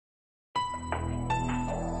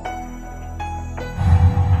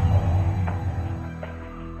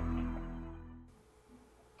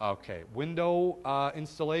Okay, window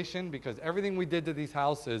installation, because everything we did to these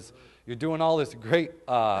houses, you're doing all this great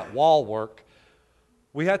wall work.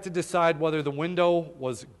 We had to decide whether the window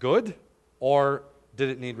was good or did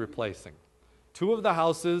it need replacing. Two of the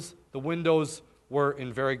houses, the windows were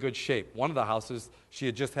in very good shape. One of the houses, she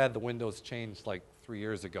had just had the windows changed like 3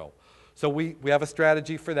 years ago. So we have a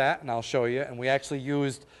strategy for that, and I'll show you. And we actually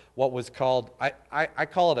used what was called, I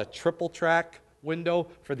call it a triple track window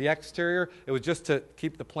for the exterior. It was just to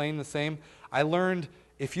keep the plane the same. I learned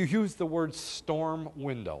if you use the word storm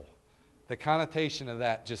window, the connotation of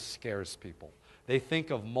that just scares people. They think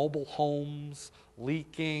of mobile homes,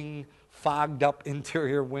 leaking, fogged up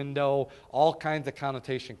interior window, all kinds of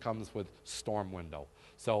connotation comes with storm window.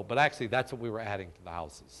 So, but actually that's what we were adding to the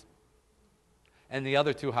houses. And the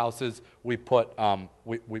other two houses, we put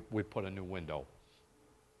we put a new window.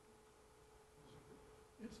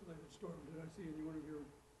 Insulated storm, did I see in one of your?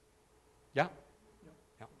 Yeah.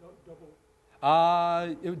 Yeah. Double.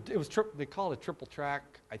 It was they call it a triple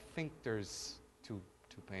track. I think there's two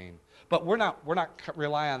pane, but we're not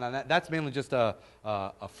relying on that. That's mainly just a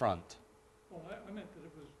front. Oh, I meant that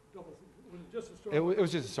it was double. Was it just a storm? It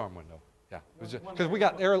was just a storm window. Yeah, because we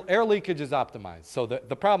got air leakage is optimized. So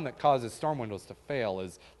the problem that causes storm windows to fail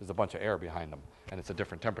is there's a bunch of air behind them, and it's a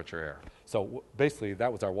different temperature air. So basically,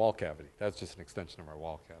 that was our wall cavity. That's just an extension of our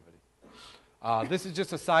wall cavity. This is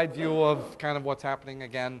just a side view of kind of what's happening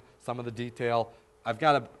again, some of the detail. I've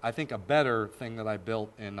got, I think, a better thing that I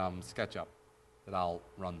built in SketchUp that I'll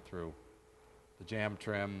run through. The jam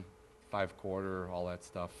trim, 5/4, all that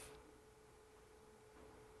stuff.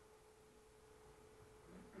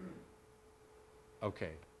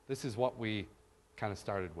 Okay, this is what we kind of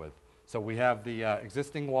started with. So we have the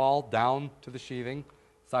existing wall down to the sheathing,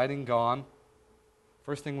 siding gone.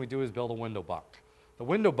 First thing we do is build a window buck. The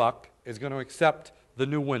window buck is going to accept the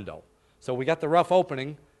new window. So we got the rough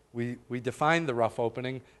opening, we defined the rough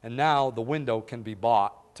opening, and now the window can be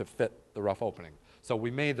bought to fit the rough opening. So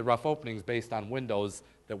we made the rough openings based on windows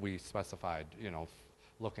that we specified,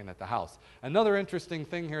 looking at the house. Another interesting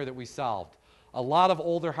thing here that we solved. A lot of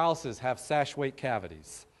older houses have sash weight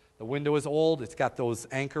cavities. The window is old. It's got those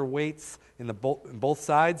anchor weights in both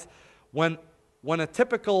sides. When a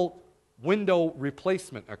typical window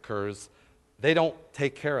replacement occurs, they don't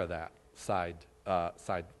take care of that side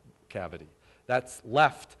cavity. That's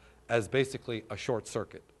left as basically a short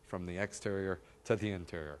circuit from the exterior to the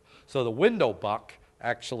interior. So the window buck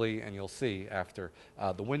actually, and you'll see after,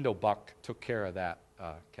 the window buck took care of that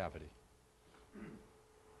cavity.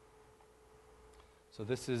 So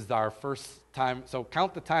this is our first time. So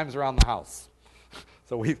count the times around the house.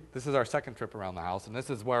 So this is our second trip around the house, and this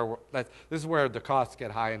is where the costs get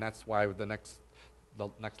high, and that's why the next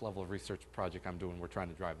level of research project I'm doing, we're trying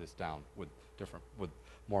to drive this down with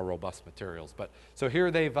more robust materials. But so here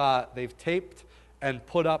they've taped and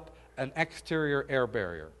put up an exterior air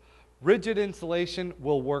barrier. Rigid insulation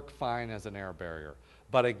will work fine as an air barrier,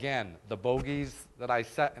 but again, the bogeys that I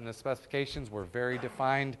set in the specifications were very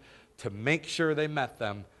defined. To make sure they met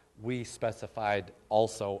them, we specified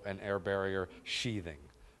also an air barrier sheathing.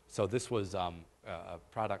 So this was a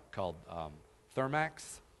product called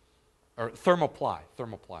Thermax, or Thermoply,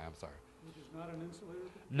 I'm sorry. Which is not an insulator?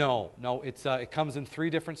 No, it comes in 3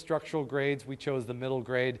 different structural grades. We chose the middle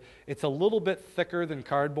grade. It's a little bit thicker than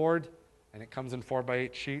cardboard, and it comes in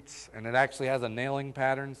 4x8 sheets, and it actually has a nailing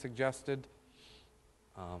pattern suggested.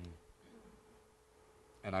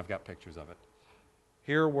 And I've got pictures of it.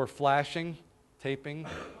 Here we're flashing, taping.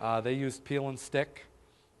 They used peel and stick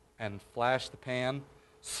and flash the pan,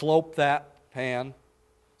 slope that pan.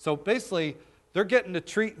 So basically, they're getting to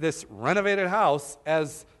treat this renovated house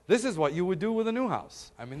as this is what you would do with a new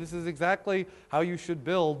house. I mean, this is exactly how you should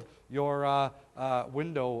build your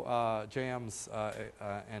window jams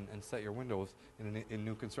and set your windows in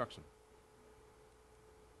new construction.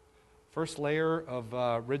 First layer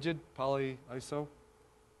of rigid polyiso.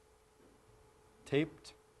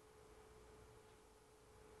 Taped,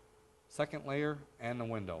 second layer, and the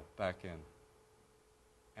window back in.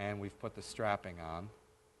 And we've put the strapping on,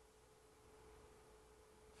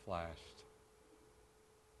 flashed,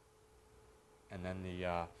 and then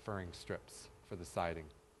the furring strips for the siding.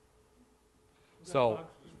 So, box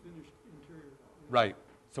is finished interior. Right.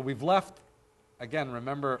 So we've left, again,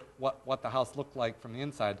 remember what the house looked like from the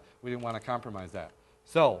inside. We didn't want to compromise that.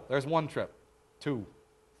 So there's one trip, 2,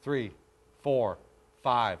 3, 4,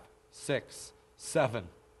 5, 6, 7,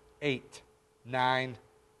 8, 9,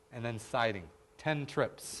 and then siding. 10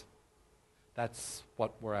 trips. That's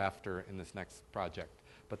what we're after in this next project.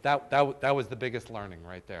 But that was the biggest learning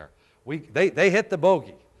right there. They hit the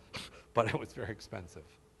bogey, but it was very expensive.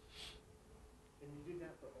 And you did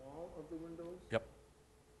that for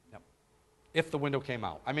if the window came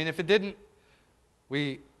out. I mean, if it didn't,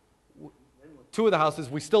 two of the houses,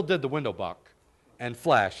 we still did the window buck and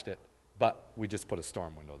flashed it, but we just put a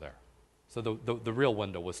storm window there. So the real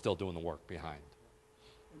window was still doing the work behind.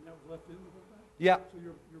 And that was left in the whole time? Yeah. So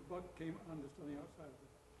your buck came on the outside of it?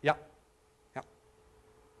 Yep. Yep.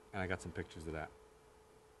 And I got some pictures of that.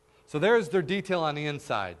 So there's their detail on the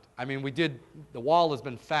inside. I mean, the wall has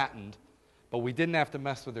been fattened, but we didn't have to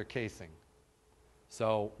mess with their casing.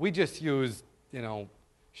 So we just used,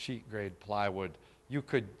 sheet grade plywood. You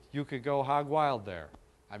could go hog wild there.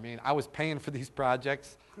 I mean, I was paying for these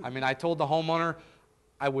projects. I mean, I told the homeowner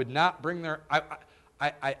I would not bring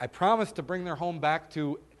I promised to bring their home back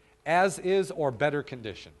to as is or better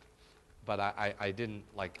condition. But I didn't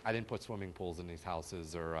put swimming pools in these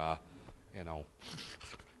houses or,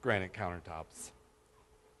 granite countertops.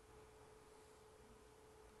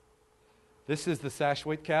 This is the sash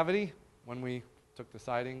weight cavity when we took the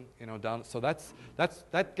siding, down. So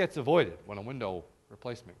that gets avoided when a window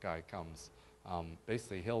replacement guy comes.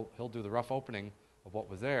 Basically, he'll do the rough opening of what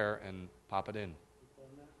was there and pop it in.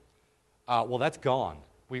 Well, that's gone.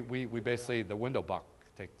 We basically, the window buck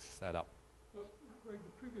takes that up. Well, Greg,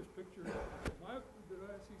 the previous picture, did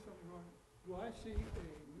I see something wrong? Do I see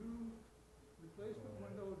a new replacement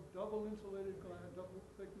window, double insulated glass, double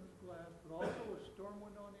thickness glass, but also a storm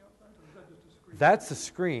window on the outside, or is that just a screen? That's a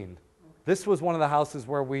screen. Okay. This was one of the houses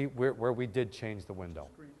where we did change the window.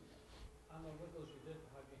 Screen. On the windows you did,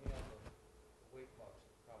 how'd you handle the weight bucks?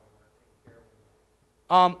 Probably weren't taken care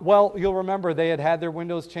of. Well, you'll remember they had their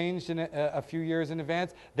windows changed in a few years in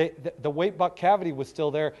advance. The weight buck cavity was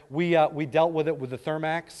still there. We dealt with it with the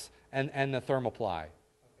Thermax and the Thermoply.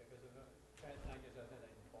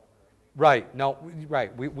 Right. No.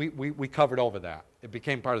 Right. We covered over that. It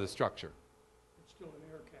became part of the structure. It's still an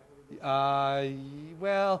air cavity.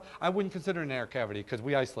 Well, I wouldn't consider it an air cavity because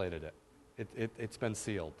we isolated it. It's been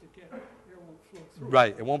sealed. Air won't flow through.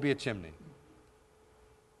 Right. It won't be a chimney.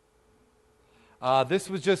 This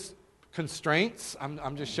was just constraints.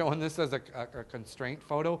 I'm just showing this as a constraint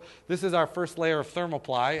photo. This is our first layer of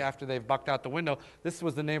Thermoply after they've bucked out the window. This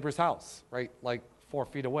was the neighbor's house, right, like 4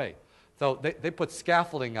 feet away. So they put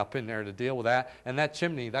scaffolding up in there to deal with that. And that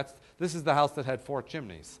chimney, this is the house that had 4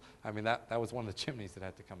 chimneys. I mean, that was one of the chimneys that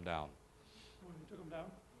had to come down. When you took them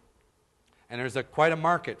down? And there's quite a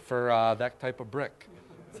market for that type of brick.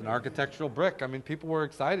 It's an architectural brick. I mean, people were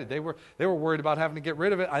excited. They were worried about having to get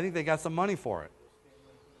rid of it. I think they got some money for it.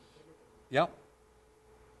 Yep.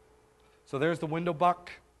 So there's the window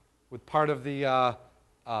buck with part of the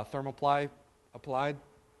Thermoply applied.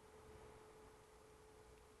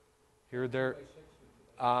 Here they're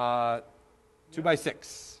 2 by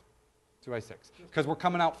 6. 2 by 6. Because we're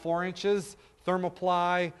coming out 4 inches,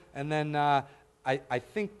 Thermoply, and then I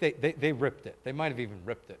think they ripped it. They might have even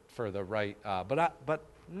ripped it for the right, but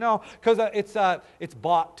no, because it's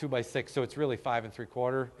bought 2 by 6, so it's really 5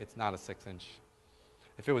 3/4. It's not a 6 inch.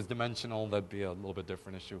 If it was dimensional, that'd be a little bit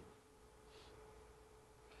different issue.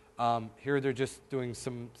 Here they're just doing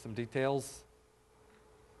some details.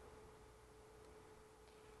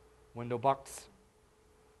 Window bucks.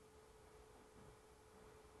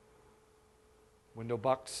 Window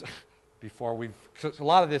bucks. Cause a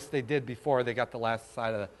lot of this they did before they got the last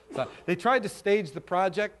side of the side. They tried to stage the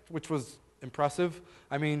project, which was impressive.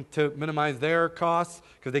 I mean, to minimize their costs,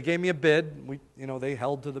 because they gave me a bid. They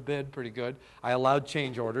held to the bid pretty good. I allowed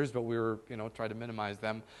change orders, but we were, tried to minimize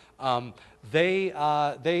them.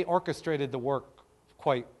 They orchestrated the work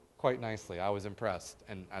quite nicely. I was impressed,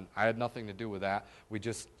 and I had nothing to do with that. We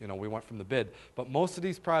just, we went from the bid. But most of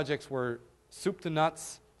these projects were soup to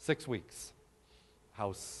nuts, 6 weeks.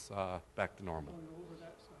 House back to normal. Going over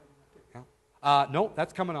that side, I think. No,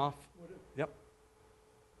 that's coming off. Yep.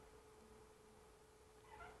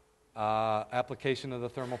 Application of the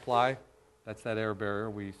Thermoply. That's that air barrier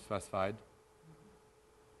we specified.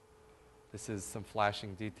 This is some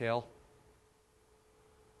flashing detail.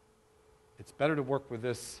 It's better to work with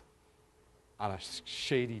this on a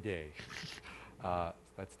shady day.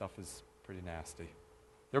 That stuff is pretty nasty.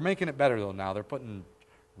 They're making it better though now. They're putting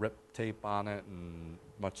rip tape on it and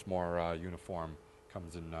much more uniform.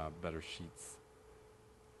 Comes in better sheets.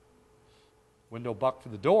 Window buck for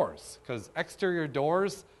the doors, because exterior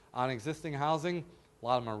doors on existing housing, a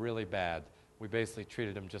lot of them are really bad. We basically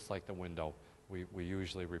treated them just like the window. We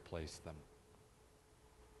usually replace them.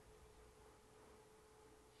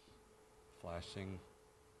 Flashing.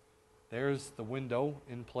 There's the window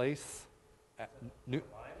in place.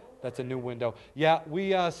 That's a new window. Yeah,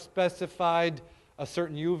 we specified a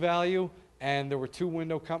certain U value, and there were 2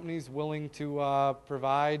 window companies willing to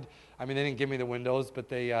provide. I mean, they didn't give me the windows, but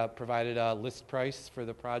they provided a list price for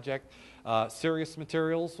the project. Sirius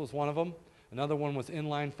Materials was one of them. Another one was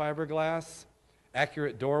inline fiberglass.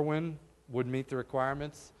 Accurate Dorwin would meet the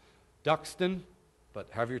requirements. Duxton, but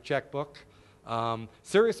have your checkbook.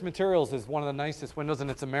 Sirius Materials is one of the nicest windows,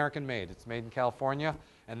 and it's American made. It's made in California,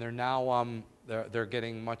 and they're now they're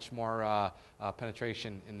getting much more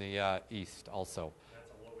penetration in the East also.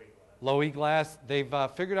 That's a low E glass. Low E glass. They've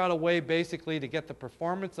figured out a way basically to get the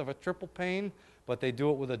performance of a triple pane, but they do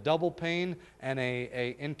it with a double pane and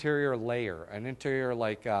a interior layer, an interior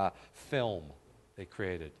like film they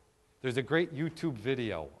created. There's a great YouTube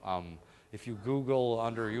video. If you Google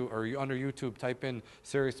under YouTube, type in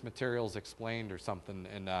Sirius Materials Explained or something,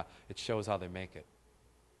 and it shows how they make it.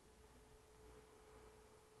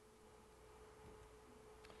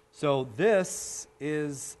 So this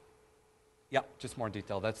is, yeah, just more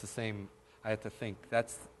detail. That's the same. I had to think.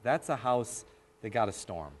 That's a house that got a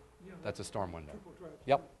storm. Yeah, That's a storm window. triple track.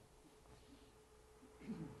 Yep.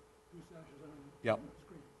 Two sashes on Yep. the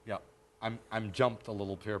screen. Yep. I'm jumped a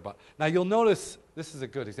little here, but now you'll notice this is a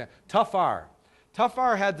good example. Tough R. Tough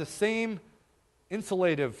R had the same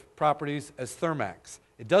insulative properties as Thermax.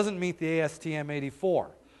 It doesn't meet the ASTM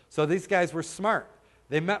 84. So these guys were smart.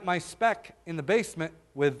 They met my spec in the basement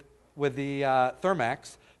with the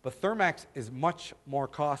Thermax, but Thermax is much more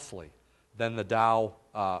costly than the Dow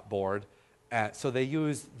board. So they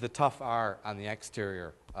used the Tough R on the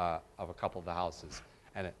exterior of a couple of the houses,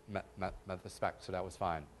 and it met the spec, so that was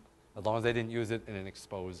fine, as long as they didn't use it in an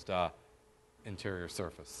exposed interior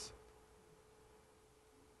surface.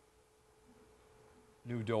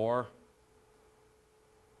 New door.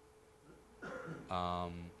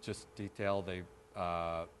 Just detail.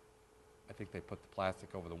 I think they put the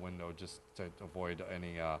plastic over the window just to avoid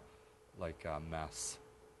any mess.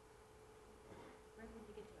 Where would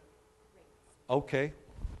you get to rates? Okay.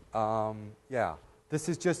 Yeah. This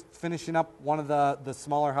is just finishing up one of the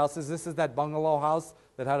smaller houses. This is that bungalow house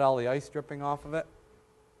that had all the ice dripping off of it.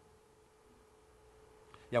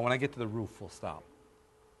 Yeah, when I get to the roof, we'll stop.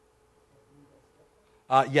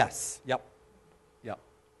 Yes. Yep. Yep.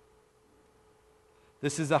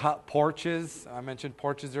 This is porches. I mentioned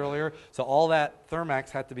porches earlier. So all that Thermax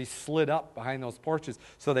had to be slid up behind those porches.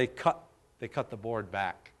 So they cut the board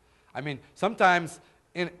back. I mean, sometimes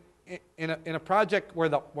in a project where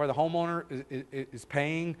the homeowner is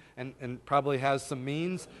paying and probably has some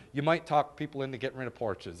means, you might talk people into getting rid of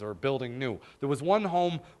porches or building new. There was one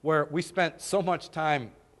home where we spent so much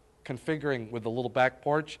time configuring with the little back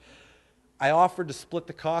porch. I offered to split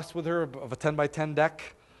the cost with her of a 10 by 10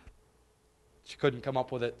 deck. She couldn't come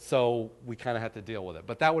up with it, so we kind of had to deal with it.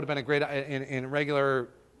 But that would have been a great, in a regular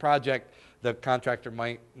project, the contractor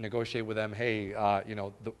might negotiate with them, hey, a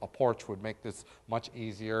porch would make this much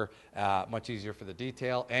easier for the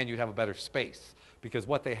detail, and you'd have a better space. Because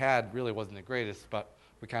what they had really wasn't the greatest, but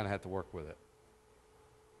we kind of had to work with it.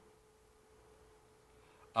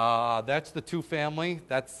 That's the two-family.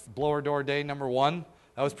 That's blower door day number 1.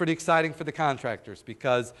 That was pretty exciting for the contractors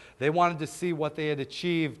because they wanted to see what they had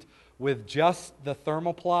achieved with just the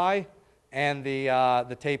thermoply and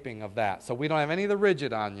the taping of that. So we don't have any of the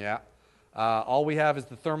rigid on yet. All we have is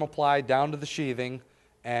the thermoply down to the sheathing,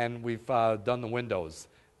 and we've done the windows.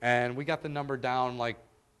 And we got the number down I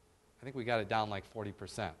think we got it down like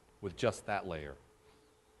 40% with just that layer.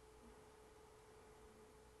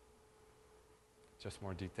 Just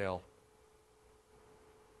more detail.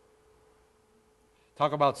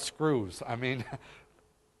 Talk about screws. I mean,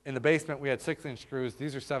 in the basement we had 6-inch screws.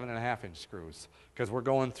 These are 7.5-inch screws because we're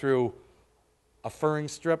going through a furring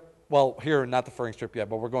strip. Well, here, not the furring strip yet,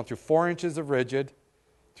 but we're going through 4 inches of rigid,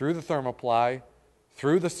 through the thermoply,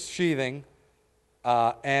 through the sheathing,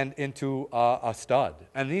 and into a stud.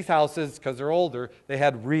 And these houses, because they're older, they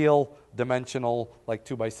had real dimensional, like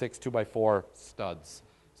 2x6, 2x4 studs.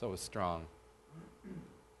 So it was strong.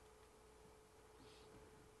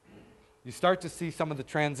 You start to see some of the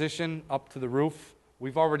transition up to the roof.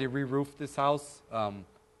 We've already re-roofed this house. And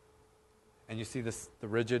you see the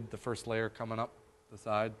rigid, the first layer coming up the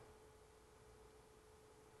side.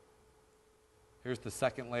 Here's the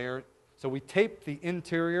second layer. So we tape the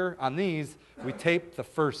interior. On these, we tape the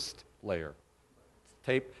first layer.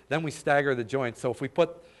 Tape. Then we stagger the joints. So if we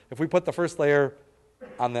put the first layer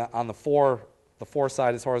on the 4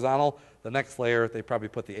 side is horizontal, the next layer they probably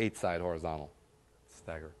put the 8 side horizontal.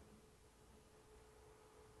 Stagger.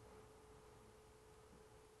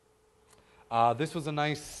 This was a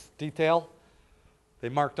nice detail. They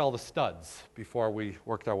marked all the studs before we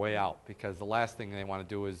worked our way out because the last thing they want to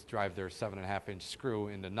do is drive their 7.5-inch screw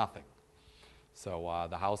into nothing. So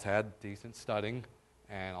the house had decent studding,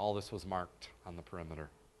 and all this was marked on the perimeter.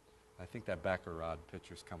 I think that backer rod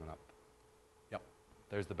picture's coming up. Yep.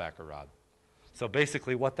 There's the backer rod. So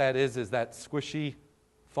basically what that is that squishy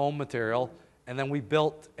foam material, and then we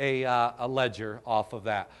built a ledger off of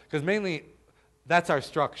that. Because mainly, that's our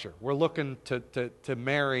structure. We're looking to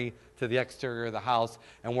marry to the exterior of the house,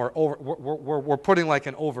 and we're putting like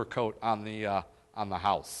an overcoat on the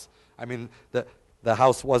house. I mean, the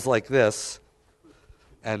house was like this,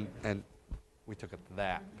 and we took it to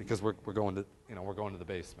that because we're going to the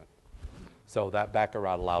basement. So that backer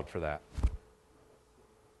rod allowed for that.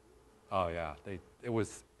 Oh yeah,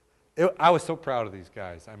 I was so proud of these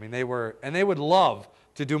guys. I mean, they would love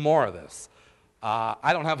to do more of this.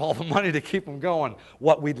 I don't have all the money to keep them going.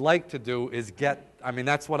 What we'd like to do is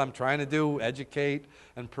that's what I'm trying to do, educate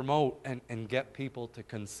and promote and get people to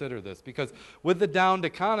consider this. Because with the downed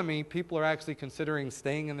economy, people are actually considering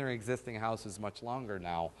staying in their existing houses much longer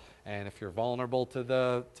now. And if you're vulnerable to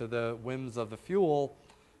the whims of the fuel,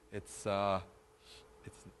 it's an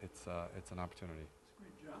opportunity. It's a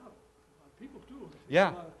great job. People too.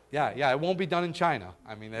 Yeah. It won't be done in China.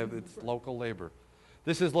 I mean, it's local labor.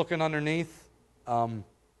 This is looking underneath. You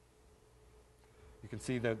can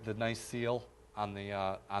see the nice seal on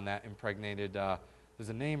that impregnated. There's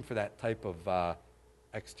a name for that type of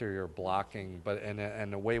exterior blocking, but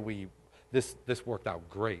and the way this worked out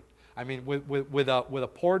great. I mean, with a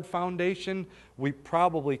poured foundation, we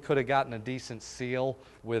probably could have gotten a decent seal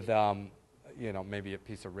with maybe a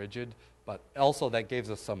piece of rigid, but also that gives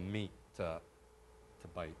us some meat to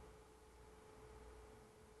bite.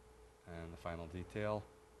 And the final detail.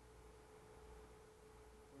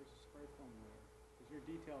 Where's the spray foam there? Because your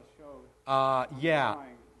details showed. Yeah.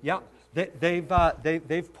 Drawing,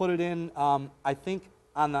 They've put it in. I think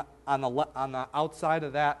on the outside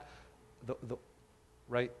of that, the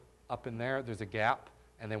right up in there, there's a gap,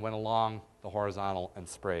 and they went along the horizontal and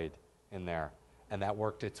sprayed in there, and that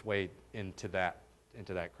worked its way into that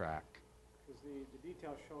crack. Because the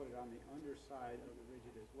detail showed it on the underside of the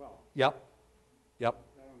rigid as well. Yep. I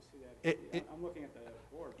don't see that. I'm looking at the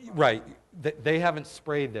board. Right. They haven't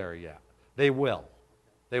sprayed there yet. They will.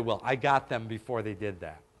 They will. I got them before they did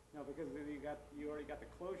that. No, because you already got the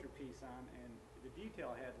closure piece on, and the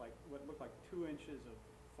detail had like what looked like 2 inches of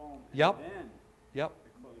foam. And Yep. then Yep. the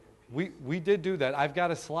closure piece. We did do that. I've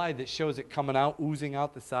got a slide that shows it coming out, oozing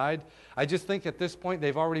out the side. I just think at this point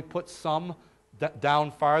they've already put some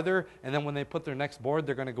down farther, and then when they put their next board,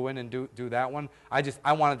 they're going to go in and do that one.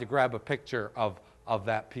 I wanted to grab a picture of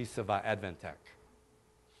that piece of Adventech.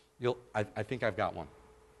 I think I've got one.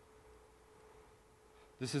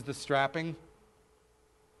 This is the strapping.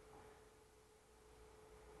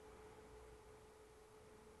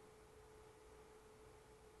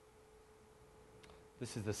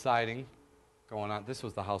 This is the siding going on. This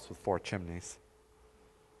was the house with 4 chimneys.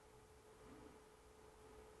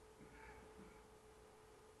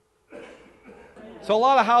 So a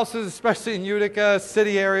lot of houses, especially in Utica,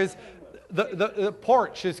 city areas, the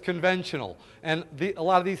porch is conventional. And a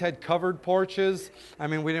lot of these had covered porches. I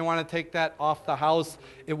mean, we didn't want to take that off the house.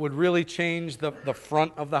 It would really change the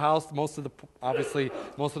front of the house. Obviously,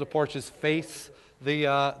 most of the porches face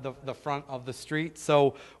the front of the street.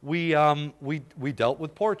 So we dealt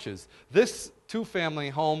with porches. This 2-family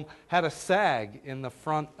home had a sag in the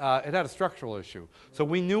front. It had a structural issue. So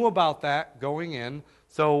we knew about that going in.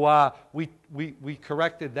 So we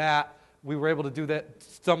corrected that. We were able to do that,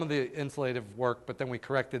 some of the insulative work, but then we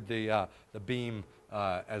corrected the beam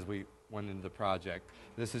as we went into the project.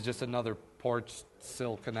 This is just another porch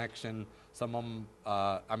sill connection. Some of them,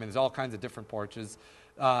 there's all kinds of different porches.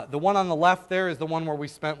 The one on the left there is the one where we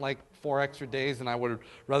spent like 4 extra days, and I would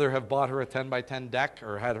rather have bought her a 10x10 deck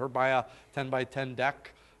or had her buy a 10x10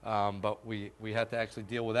 deck, but we had to actually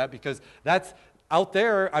deal with that because that's out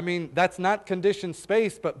there. I mean, that's not conditioned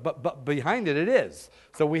space, but behind it is.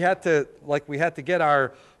 So we had to get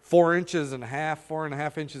our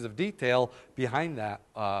 4.5 inches of detail behind that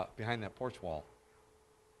porch wall.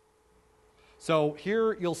 So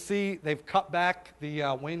here you'll see they've cut back the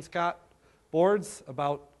wainscot boards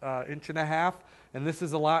about 1.5 inches, and this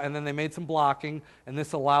is and then they made some blocking, and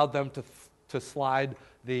this allowed them to slide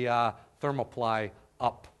the thermoply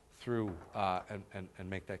up through and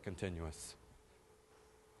make that continuous.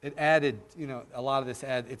 It added, a lot of this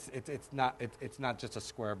it's not just a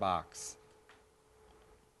square box.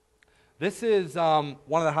 This is one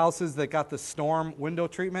of the houses that got the storm window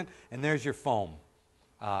treatment, and there's your foam.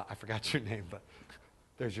 I forgot your name, but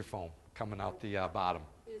there's your foam coming out the bottom.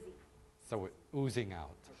 Uzi. So it oozing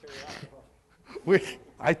out. Okay,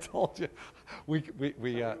 I told you, we we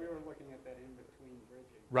were looking at that in between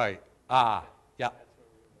bridging. right. Yeah. That's where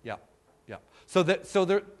we were. Yeah. So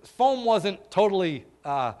the foam wasn't totally,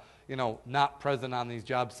 you know, not present on these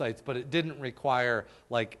job sites, but it didn't require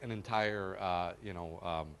like an entire,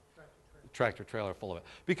 tractor trailer full of it.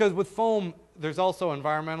 Because with foam, there's also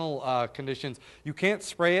environmental conditions. You can't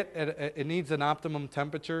spray it. It needs an optimum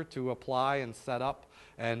temperature to apply and set up.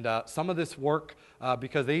 And some of this work,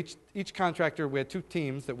 because each contractor, we had 2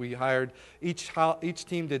 teams that we hired. Each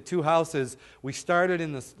team did 2 houses. We started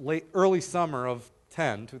in the early summer of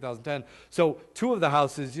 2010. So 2 of the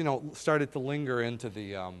houses, you know, started to linger into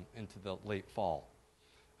the late fall,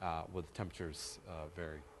 with temperatures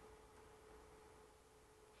vary.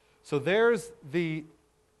 So there's the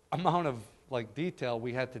amount of like detail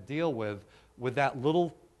we had to deal with that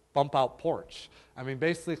little bump out porch. I mean,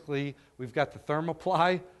 basically, we've got the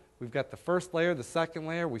thermoply, we've got the first layer, the second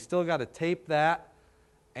layer, we still got to tape that,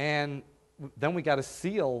 and then we got to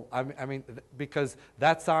seal. I mean, because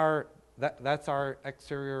that's our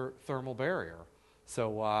exterior thermal barrier,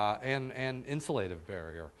 so and insulative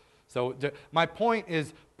barrier. So my point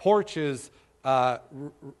is, porches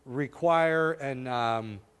require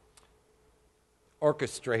and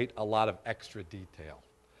orchestrate a lot of extra detail.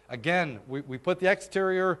 Again, we put the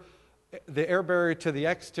air barrier to the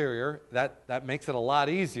exterior. That makes it a lot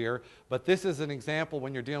easier, but this is an example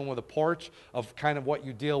when you're dealing with a porch of kind of what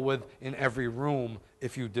you deal with in every room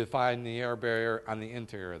if you define the air barrier on the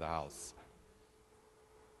interior of the house.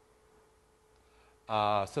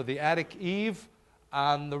 So the attic eave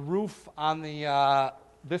on the roof on the,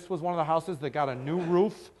 this was one of the houses that got a new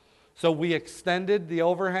roof, so we extended the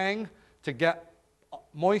overhang to get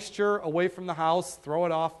moisture away from the house, throw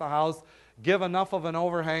it off the house, give enough of an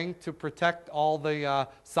overhang to protect all the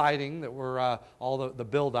siding that we're, all the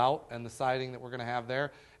build out and the siding that we're going to have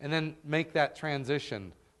there, and then make that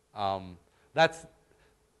transition. That's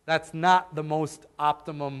not the most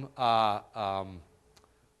optimum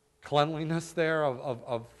cleanliness there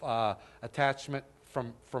of attachment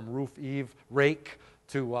from roof eave rake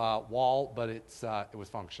to wall, but it was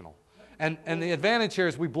functional. And the advantage here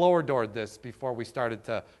is we blower doored this before we started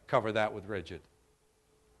to cover that with rigid.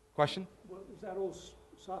 Question? Well, is that old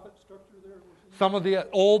soffit structure there? Some of the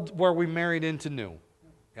old where we married into new.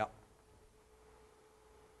 Yeah.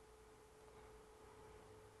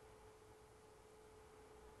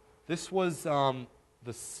 This was the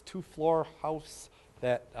 2-floor house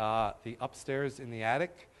that the upstairs in the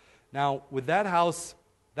attic. Now with that house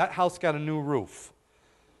got a new roof.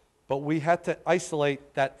 But we had to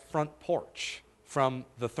isolate that front porch from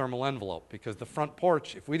the thermal envelope, because the front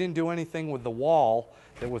porch, if we didn't do anything with the wall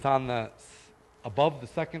that was on above the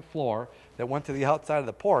second floor that went to the outside of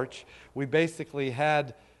the porch, we basically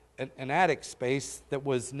had an attic space that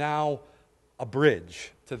was now a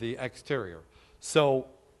bridge to the exterior. So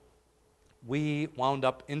we wound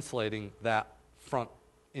up insulating that front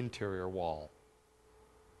interior wall.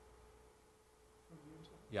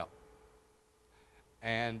 Yeah.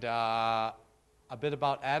 And a bit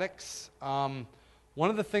about attics. One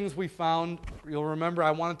of the things we found, you'll remember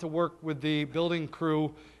I wanted to work with the building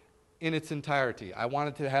crew in its entirety. I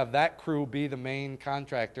wanted to have that crew be the main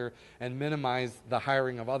contractor and minimize the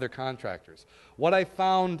hiring of other contractors. What I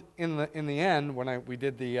found in the end, when we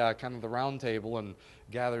did the kind of the round table and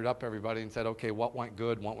gathered up everybody and said, okay, what went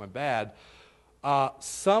good, what went bad,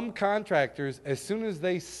 some contractors, as soon as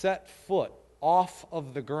they set foot off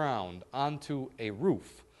of the ground onto a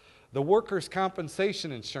roof, the workers'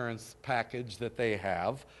 compensation insurance package that they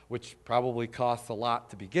have, which probably costs a lot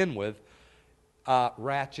to begin with,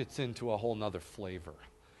 ratchets into a whole nother flavor.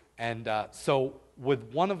 And so with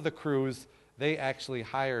one of the crews, they actually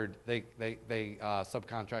hired, they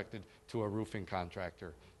subcontracted to a roofing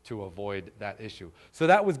contractor to avoid that issue. So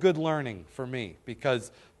that was good learning for me,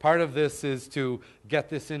 because part of this is to get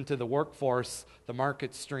this into the workforce, the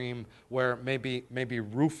market stream, where maybe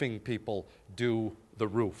roofing people do the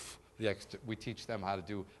roof. We teach them how to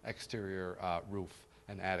do exterior roof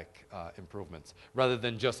and attic improvements, rather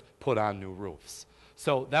than just put on new roofs.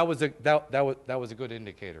 So that was a good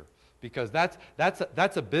indicator, because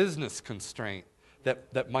that's a business constraint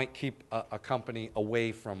that might keep a company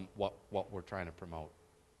away from what we're trying to promote.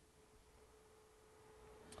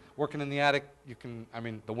 Working in the attic,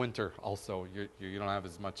 the winter also, you don't have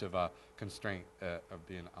as much of a constraint of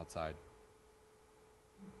being outside.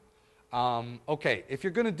 Okay, if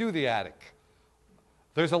you're going to do the attic,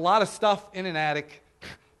 there's a lot of stuff in an attic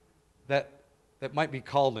that might be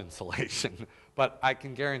called insulation, but I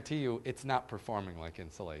can guarantee you it's not performing like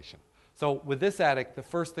insulation. So with this attic, the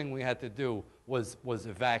first thing we had to do was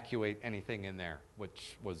evacuate anything in there,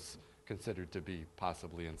 which was considered to be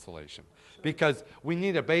possibly insulation. Because we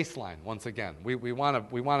need a baseline, once again. We want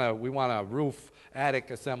a roof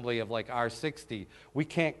attic assembly of like R60. We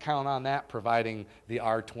can't count on that providing the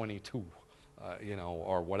R22,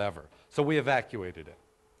 or whatever. So we evacuated it.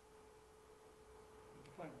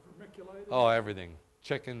 Like vermiculated? Oh, everything.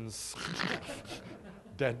 Chickens,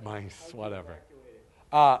 dead mice, whatever.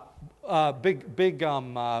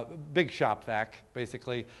 Big shop vac,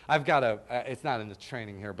 basically. I've got it's not in the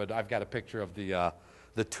training here, but I've got a picture of the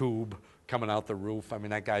tube coming out the roof. I mean,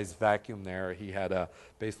 that guy's vacuum there, he had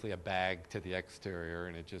basically a bag to the exterior,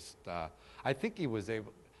 and it just, I think he was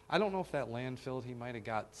able, I don't know if that landfilled, he might have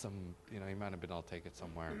got some, he might have been able to take it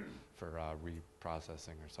somewhere for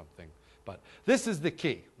reprocessing or something. But this is the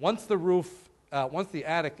key. Once the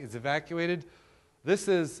attic is evacuated, this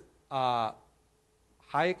is high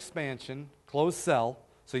expansion, closed cell,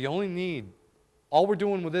 so you only need, all we're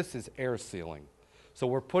doing with this is air sealing. So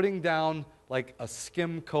we're putting down like a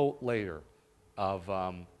skim coat layer of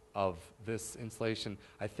this insulation.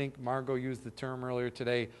 I think Margot used the term earlier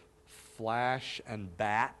today, flash and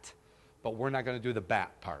bat, but we're not going to do the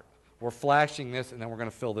bat part. We're flashing this, and then we're going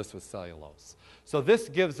to fill this with cellulose. So this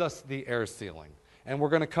gives us the air sealing. And we're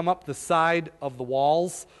going to come up the side of the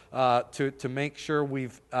walls to make sure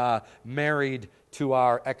we've married to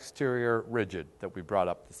our exterior rigid that we brought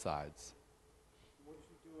up the sides. What did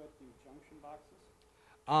you do at the junction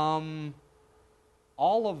boxes?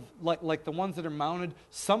 All of, like the ones that are mounted,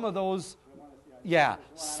 some of those, I wanna see- yeah. I don't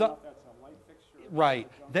know if that's a light fixture or Right.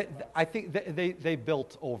 a They, junction box. I think they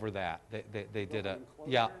built over that. They did a, an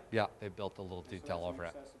yeah, enclosure? yeah, they built a little So detail it's an over it.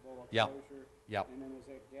 accessible Yep. enclosure. Yep. And then is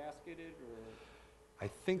it gasketed or? I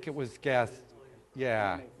think it was gas,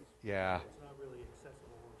 yeah, yeah. It's not really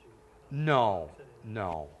accessible once you. No,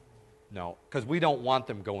 no, because we don't want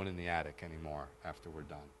them going in the attic anymore after we're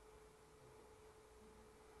done.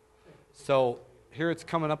 So here it's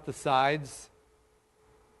coming up the sides,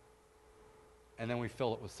 and then we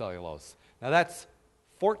fill it with cellulose. Now that's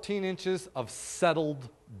 14 inches of settled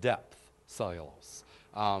depth cellulose.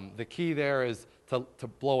 The key there is to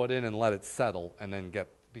blow it in and let it settle, and then get,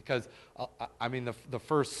 because I mean the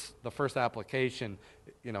first application,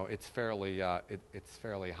 it's fairly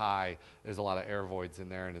high. There's a lot of air voids in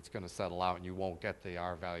there, and it's going to settle out, and you won't get the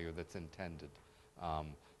R value that's intended.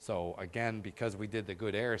 So again, because we did the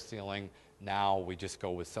good air sealing, now we just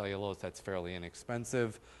go with cellulose. That's fairly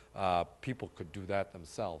inexpensive. People could do that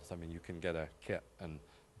themselves. I mean, you can get a kit and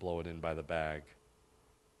blow it in by the bag.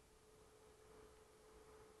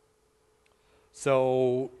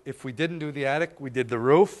 So if we didn't do the attic, we did the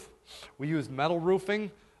roof. We used metal roofing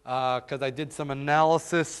because I did some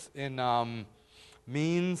analysis in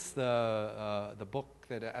Means, the book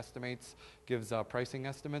that estimates, gives pricing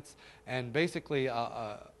estimates. And basically,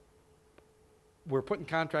 we're putting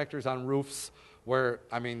contractors on roofs where,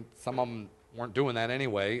 I mean, some of them weren't doing that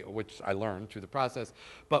anyway, which I learned through the process.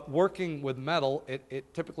 But working with metal,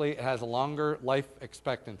 it typically has a longer life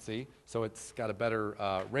expectancy, so it's got a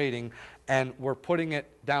better rating. And we're putting it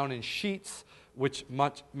down in sheets, which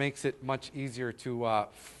makes it much easier to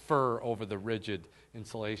fur over the rigid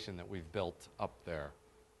insulation that we've built up there.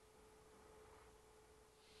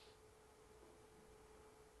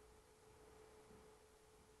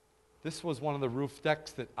 This was one of the roof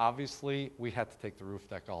decks that obviously we had to take the roof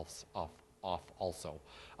deck off also.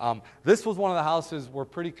 This was one of the houses we're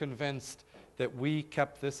pretty convinced that we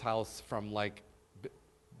kept this house from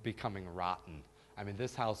becoming rotten. I mean,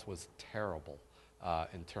 this house was terrible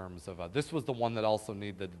in terms of, this was the one that also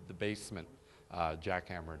needed the basement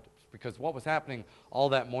jackhammered, because what was happening, all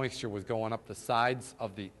that moisture was going up the sides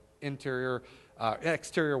of the exterior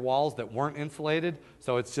walls that weren't insulated,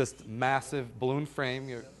 so it's just massive balloon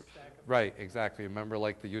frame. Right, exactly. Remember,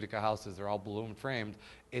 like the Utica houses, they're all balloon framed.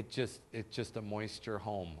 It's just a moisture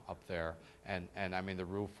home up there, and I mean the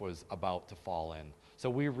roof was about to fall in. So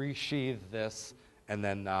we resheathed this and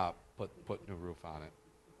then put new roof on it.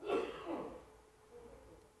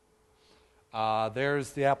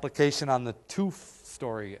 There's the application on the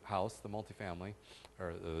two-story house, the multifamily,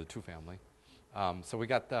 or the two-family. So we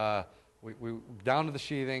got we down to the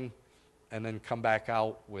sheathing, and then come back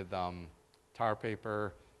out with tar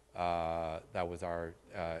paper. That was our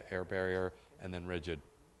air barrier, and then rigid.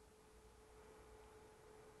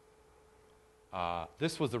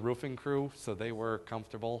 This was the roofing crew, so they were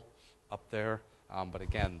comfortable up there. But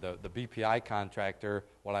again, the BPI contractor,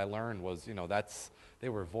 what I learned was, they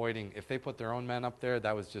were voiding, if they put their own men up there,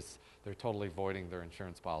 they're totally voiding their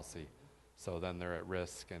insurance policy. So then they're at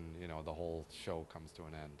risk, and, the whole show comes to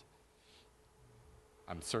an end.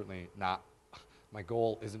 I'm certainly not, my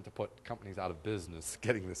goal isn't to put companies out of business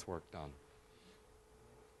getting this work done.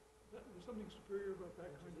 something superior about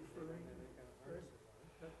that kind of furring?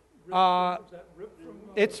 Is that ripped from?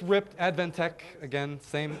 It's ripped Adventech, again,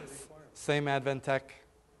 same Adventech.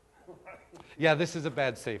 Yeah, this is a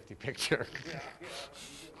bad safety picture.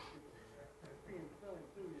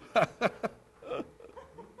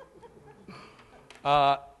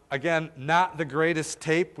 Again, not the greatest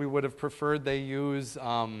tape. We would have preferred they use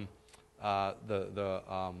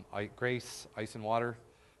Grace ice and water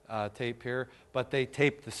tape here, but they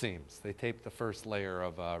taped the seams. They taped the first layer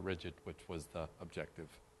of rigid, which was the objective.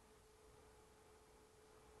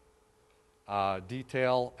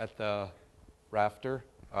 Detail at the rafter,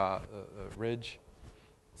 ridge.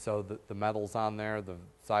 So the metal's on there, the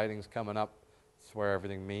siding's coming up. It's where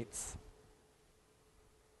everything meets.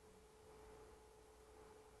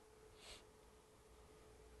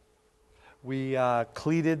 We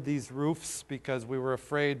cleated these roofs because we were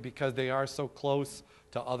afraid, because they are so close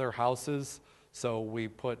to other houses. So we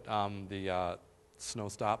put the snow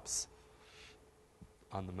stops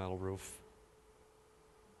on the metal roof.